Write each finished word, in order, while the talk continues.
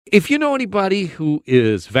If you know anybody who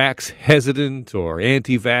is vax hesitant or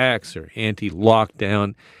anti-vax or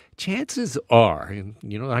anti-lockdown, chances are, and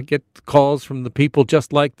I get calls from the people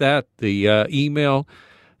just like that, the email,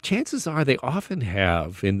 chances are they often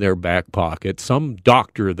have in their back pocket some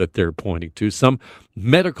doctor that they're pointing to, some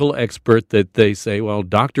medical expert that they say, well,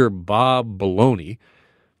 Dr. Bob Baloney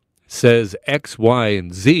says X, Y,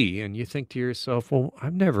 and Z, and you think to yourself, well,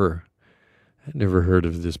 I've never heard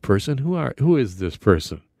of this person. Who is this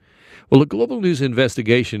person? Well, a global news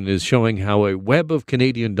investigation is showing how a web of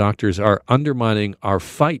Canadian doctors are undermining our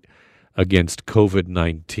fight against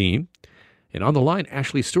COVID-19. And on the line,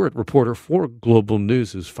 Ashley Stewart, reporter for Global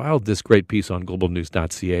News, has filed this great piece on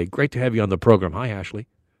globalnews.ca. Great to have you on the program. Hi, Ashley.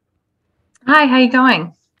 Hi, how you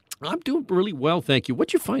going? I'm doing really well, thank you.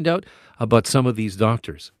 What'd you find out about some of these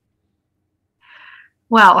doctors?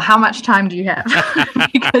 Well, how much time do you have?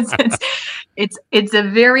 Because it's a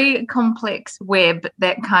very complex web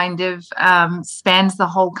that kind of spans the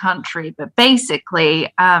whole country. But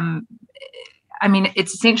basically,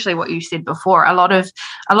 it's essentially what you said before. A lot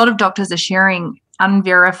of doctors are sharing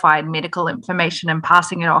unverified medical information and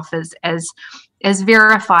passing it off as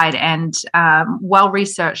verified and well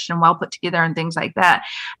researched and well put together and things like that.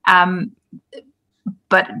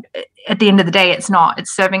 But at the end of the day, it's not.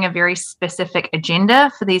 It's serving a very specific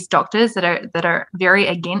agenda for these doctors that are very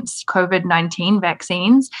against COVID-19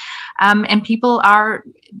 vaccines. And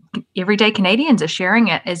everyday Canadians are sharing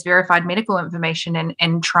it as verified medical information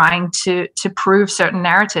and trying to prove certain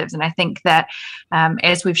narratives. And I think that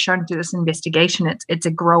as we've shown through this investigation, it's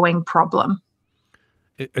a growing problem.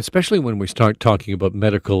 Especially when we start talking about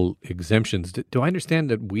medical exemptions. Do I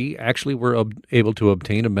understand that we actually were able to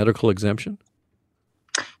obtain a medical exemption?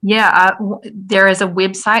 Yeah, there is a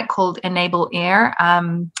website called Enable Air.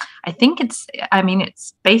 I think it's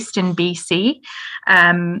based in BC,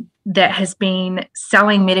 that has been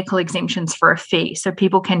selling medical exemptions for a fee. So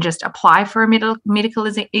people can just apply for a medical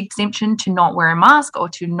exemption to not wear a mask or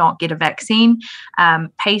to not get a vaccine,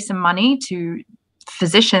 pay some money to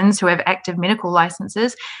physicians who have active medical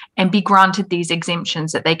licenses and be granted these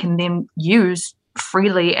exemptions that they can then use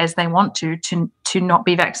freely as they want to not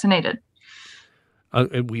be vaccinated.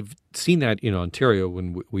 And we've seen that in Ontario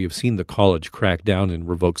when we have seen the college crack down and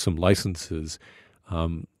revoke some licenses.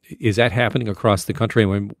 Is that happening across the country? I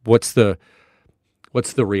mean, what's the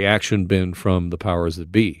reaction been from the powers that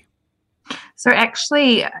be? So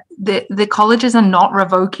actually, the colleges are not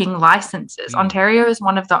revoking licenses. Ontario is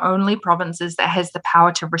one of the only provinces that has the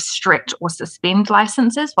power to restrict or suspend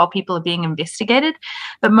licenses while people are being investigated.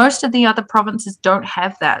 But most of the other provinces don't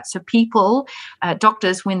have that. So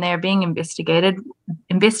doctors, when they're being investigated,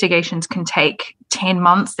 investigations can take 10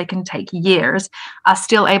 months, they can take years, are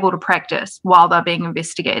still able to practice while they're being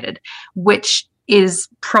investigated, which is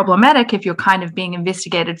problematic if you're kind of being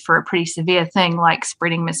investigated for a pretty severe thing like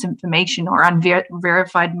spreading misinformation or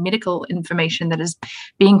unverified medical information that is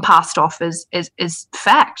being passed off as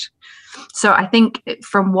fact. So I think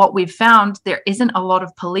from what we've found, there isn't a lot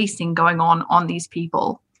of policing going on these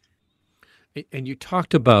people. And you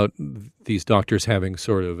talked about these doctors having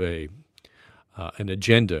sort of an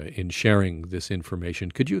agenda in sharing this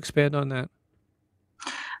information. Could you expand on that?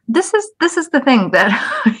 This is the thing that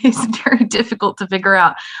is very difficult to figure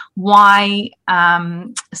out, why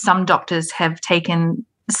some doctors have taken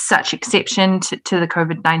such exception to the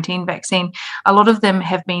COVID-19 vaccine. A lot of them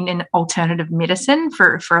have been in alternative medicine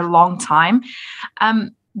for a long time.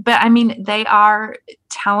 But they are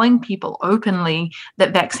telling people openly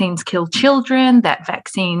that vaccines kill children, that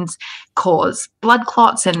vaccines cause blood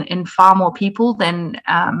clots in far more people than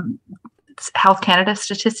Health Canada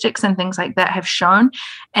statistics and things like that have shown.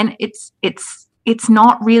 And it's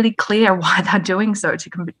not really clear why they're doing so, to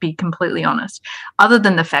be completely honest, other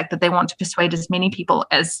than the fact that they want to persuade as many people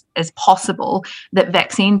as possible that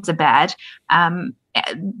vaccines are bad,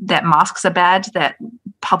 that masks are bad, that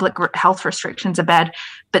public health restrictions are bad.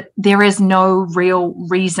 But there is no real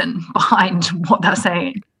reason behind what they're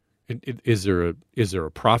saying. Is there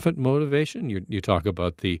a profit motivation? You talk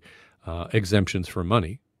about the exemptions for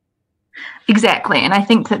money. Exactly. And I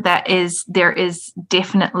think there's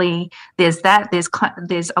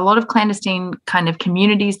a lot of clandestine kind of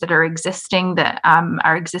communities that are existing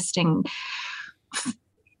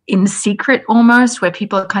in secret almost, where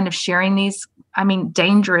people are kind of sharing these,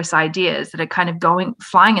 dangerous ideas that are kind of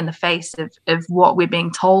flying in the face of what we're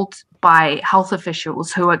being told by health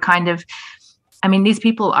officials who are kind of, these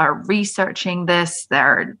people are researching this.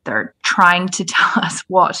 They're trying to tell us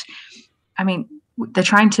they're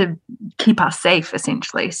trying to keep us safe,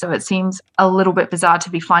 essentially. So it seems a little bit bizarre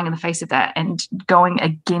to be flying in the face of that and going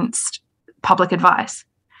against public advice.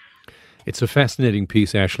 It's a fascinating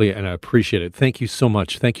piece, Ashley, and I appreciate it. Thank you so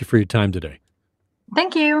much. Thank you for your time today.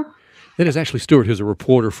 Thank you. That is Ashley Stewart, who's a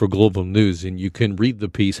reporter for Global News, and you can read the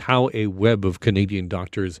piece, How a Web of Canadian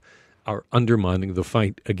Doctors Are Undermining the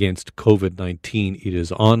Fight Against COVID-19. It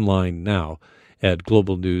is online now at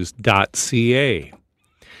globalnews.ca.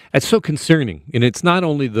 That's so concerning, and it's not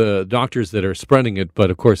only the doctors that are spreading it,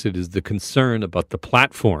 but of course it is the concern about the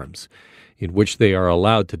platforms in which they are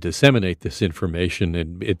allowed to disseminate this information,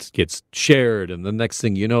 and it gets shared, and the next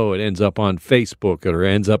thing you know, it ends up on Facebook or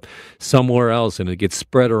ends up somewhere else, and it gets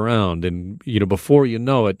spread around, and before you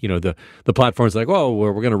know it, the platform's like, oh,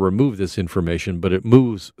 well, we're going to remove this information, but it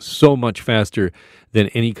moves so much faster than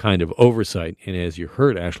any kind of oversight. And as you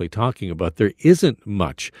heard Ashley talking about, there isn't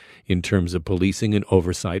much in terms of policing and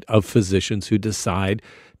oversight of physicians who decide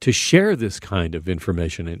to share this kind of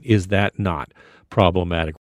information, and is that not problematic?